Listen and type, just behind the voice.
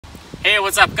Hey,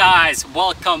 what's up guys?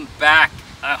 Welcome back.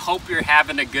 I hope you're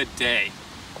having a good day.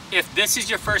 If this is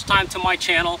your first time to my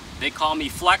channel, they call me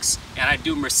Flex and I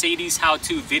do Mercedes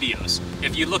how-to videos.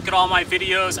 If you look at all my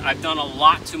videos, I've done a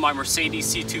lot to my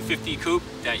Mercedes C250 Coupe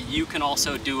that you can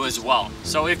also do as well.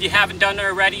 So if you haven't done it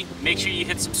already, make sure you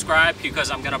hit subscribe because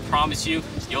I'm gonna promise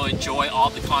you'll enjoy all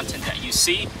the content that you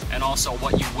see and also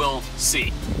what you will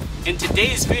see. In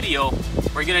today's video,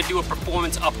 we're gonna do a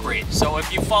performance upgrade. So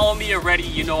if you follow me already,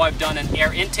 you know I've done an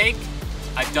air intake,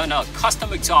 I've done a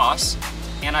custom exhaust,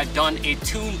 and I've done a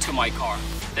tune to my car.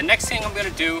 The next thing I'm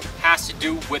gonna do has to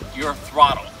do with your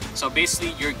throttle. So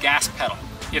basically your gas pedal.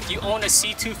 If you own a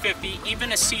C250,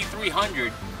 even a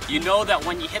C300, you know that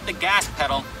when you hit the gas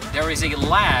pedal, there is a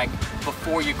lag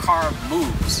before your car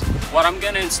moves. What I'm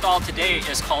gonna install today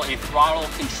is called a throttle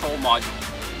control module.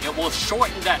 It will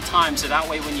shorten that time so that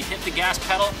way when you hit the gas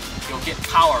pedal, you'll get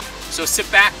power. So sit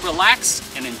back, relax,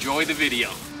 and enjoy the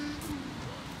video.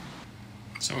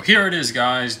 So here it is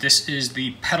guys, this is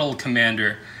the pedal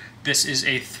commander. This is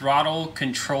a throttle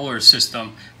controller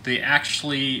system. They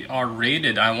actually are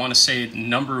rated, I want to say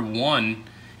 #1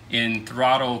 in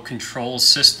throttle control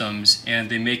systems, and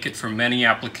they make it for many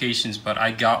applications, but I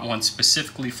got one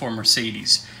specifically for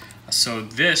Mercedes. So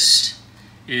this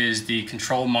is the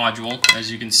control module.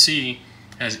 As you can see,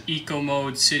 it has eco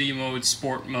mode, city mode,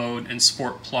 sport mode, and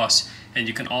sport plus, and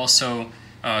you can also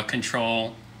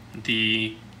control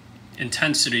the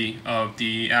intensity of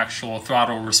the actual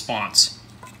throttle response,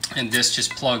 and this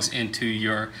just plugs into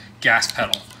your gas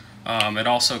pedal. It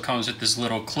also comes with this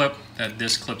little clip that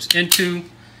this clips into,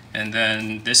 and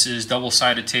then this is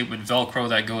double-sided tape with Velcro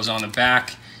that goes on the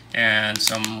back and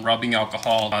some rubbing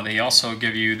alcohol. They also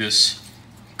give you this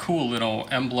cool little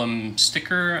emblem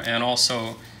sticker and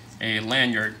also a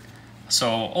lanyard.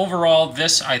 So overall,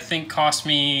 this I think cost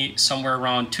me somewhere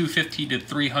around $250 to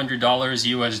 $300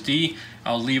 USD.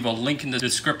 I'll leave a link in the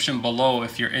description below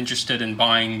if you're interested in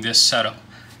buying this setup.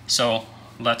 So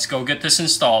let's go get this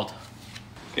installed.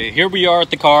 Okay, here we are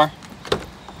at the car.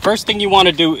 First thing you want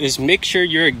to do is make sure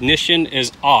your ignition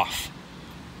is off.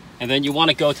 And then you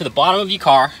want to go to the bottom of your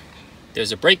car.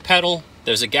 There's a brake pedal,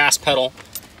 there's a gas pedal,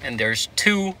 and there's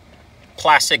 2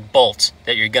 plastic bolts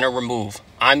that you're going to remove.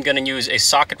 I'm going to use a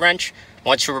socket wrench.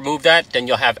 Once you remove that, then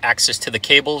you'll have access to the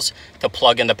cables to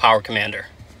plug in the power commander.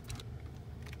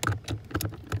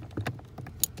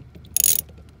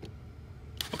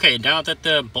 Okay, now that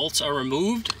the bolts are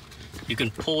removed, you can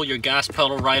pull your gas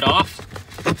pedal right off.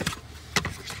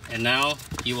 And now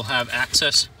you will have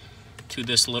access to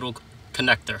this little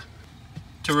connector.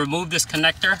 To remove this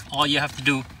connector, all you have to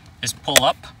do is pull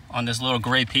up on this little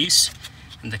gray piece,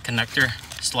 and the connector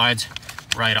slides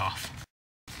right off.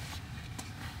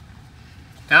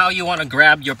 Now you want to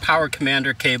grab your power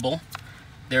commander cable.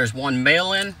 There's one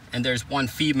male in and there's one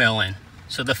female in.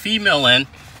 So the female in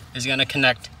is going to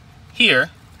connect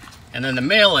here, and then the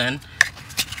male in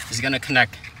is going to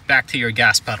connect back to your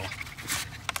gas pedal.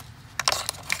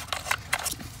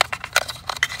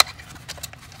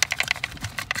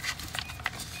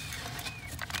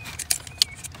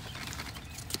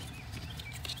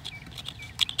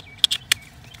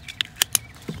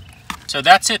 So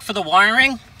that's it for the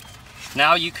wiring.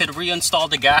 Now you could reinstall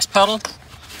the gas pedal.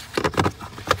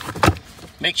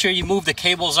 Make sure you move the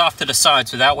cables off to the side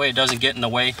so that way it doesn't get in the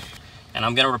way. And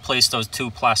I'm going to replace those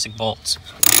 2 plastic bolts.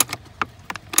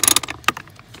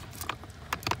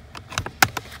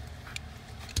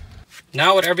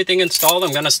 Now with everything installed,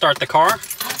 I'm going to start the car.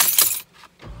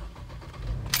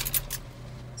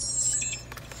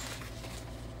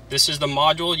 This is the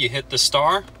module. You hit the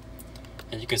star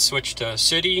and you can switch to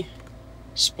city,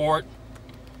 sport,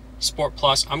 sport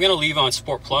plus. I'm going to leave on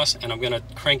sport plus, and I'm going to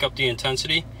crank up the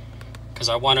intensity because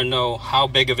I want to know how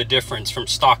big of a difference from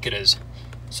stock it is.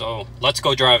 So let's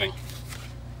go driving.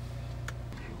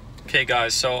 Okay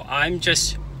guys, so I'm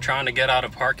just trying to get out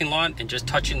of parking lot and just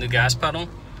touching the gas pedal.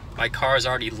 My car is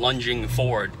already lunging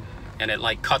forward and it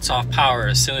like cuts off power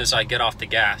as soon as I get off the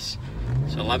gas.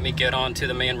 So let me get onto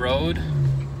the main road.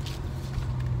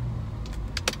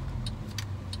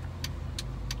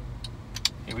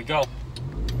 Here we go.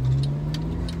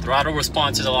 Throttle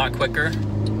response is a lot quicker.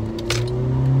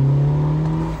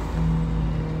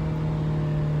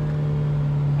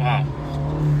 Wow.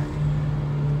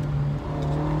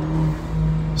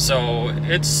 So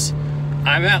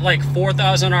I'm at like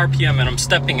 4,000 RPM and I'm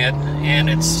stepping it and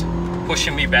it's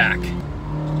pushing me back.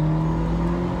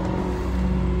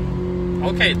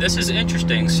 Okay, this is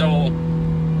interesting. So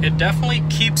it definitely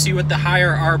keeps you at the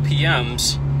higher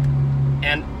RPMs,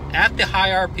 and at the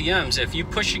high RPMs, if you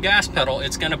push your gas pedal,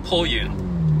 it's going to pull you.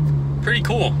 Pretty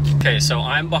cool. Okay, so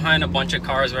I'm behind a bunch of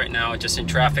cars right now, just in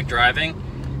traffic driving,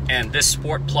 and this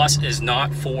Sport Plus is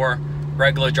not for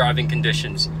regular driving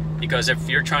conditions, because if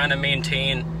you're trying to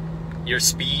maintain your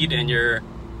speed and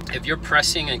if you're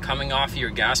pressing and coming off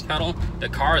your gas pedal, the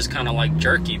car is kind of like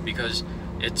jerky because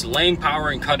it's laying power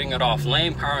and cutting it off,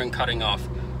 laying power and cutting off.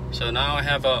 So now I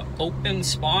have an open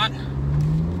spot.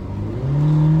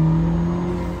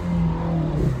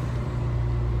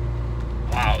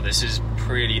 Wow, this is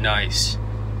pretty nice.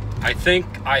 I think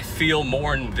I feel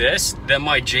more in this than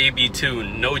my JB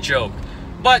Tune, no joke.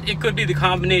 But it could be the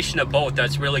combination of both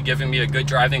that's really giving me a good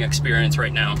driving experience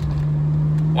right now.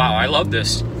 Wow, I love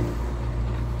this.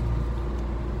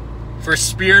 For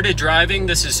spirited driving,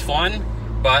 this is fun,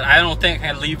 but I don't think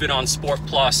I'd leave it on Sport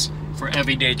Plus for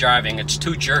everyday driving. It's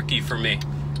too jerky for me.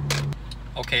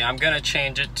 Okay, I'm gonna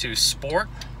change it to Sport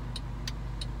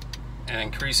and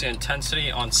increase the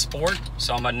intensity on Sport.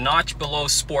 So I'm a notch below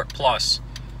Sport Plus.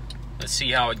 Let's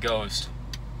see how it goes.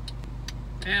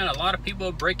 Man, a lot of people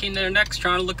are breaking their necks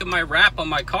trying to look at my wrap on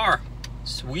my car.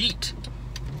 Sweet.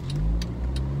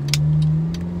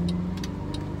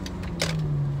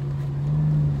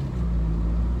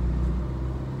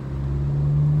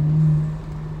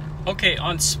 Okay,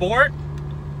 on Sport,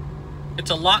 it's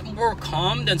a lot more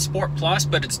calm than Sport Plus,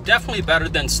 but it's definitely better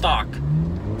than stock.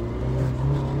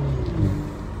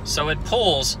 So it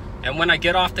pulls, and when I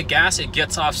get off the gas, it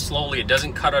gets off slowly. It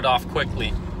doesn't cut it off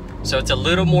quickly. So it's a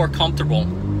little more comfortable.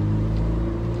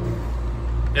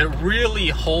 It really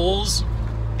holds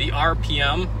the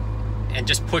RPM and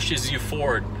just pushes you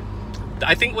forward.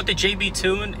 I think with the JB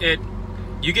Tune,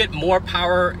 you get more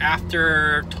power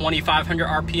after 2,500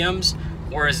 RPMs.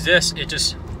 Whereas this,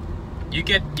 you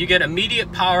get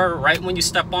immediate power right when you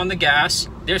step on the gas.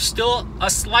 There's still a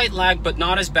slight lag, but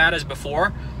not as bad as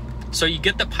before. So you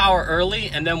get the power early,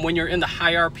 and then when you're in the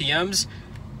high RPMs,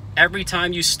 every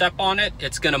time you step on it,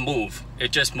 it's gonna move.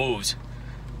 It just moves.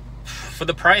 For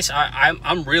the price,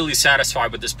 I'm really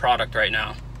satisfied with this product right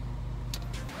now.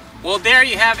 Well, there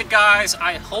you have it, guys.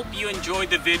 I hope you enjoyed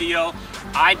the video.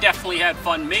 I definitely had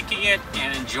fun making it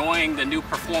and enjoying the new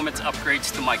performance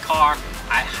upgrades to my car.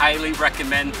 I highly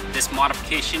recommend this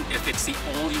modification if it's the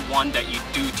only one that you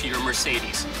do to your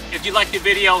Mercedes. If you liked the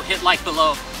video, hit like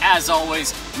below. As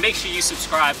always, make sure you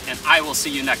subscribe, and I will see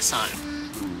you next time.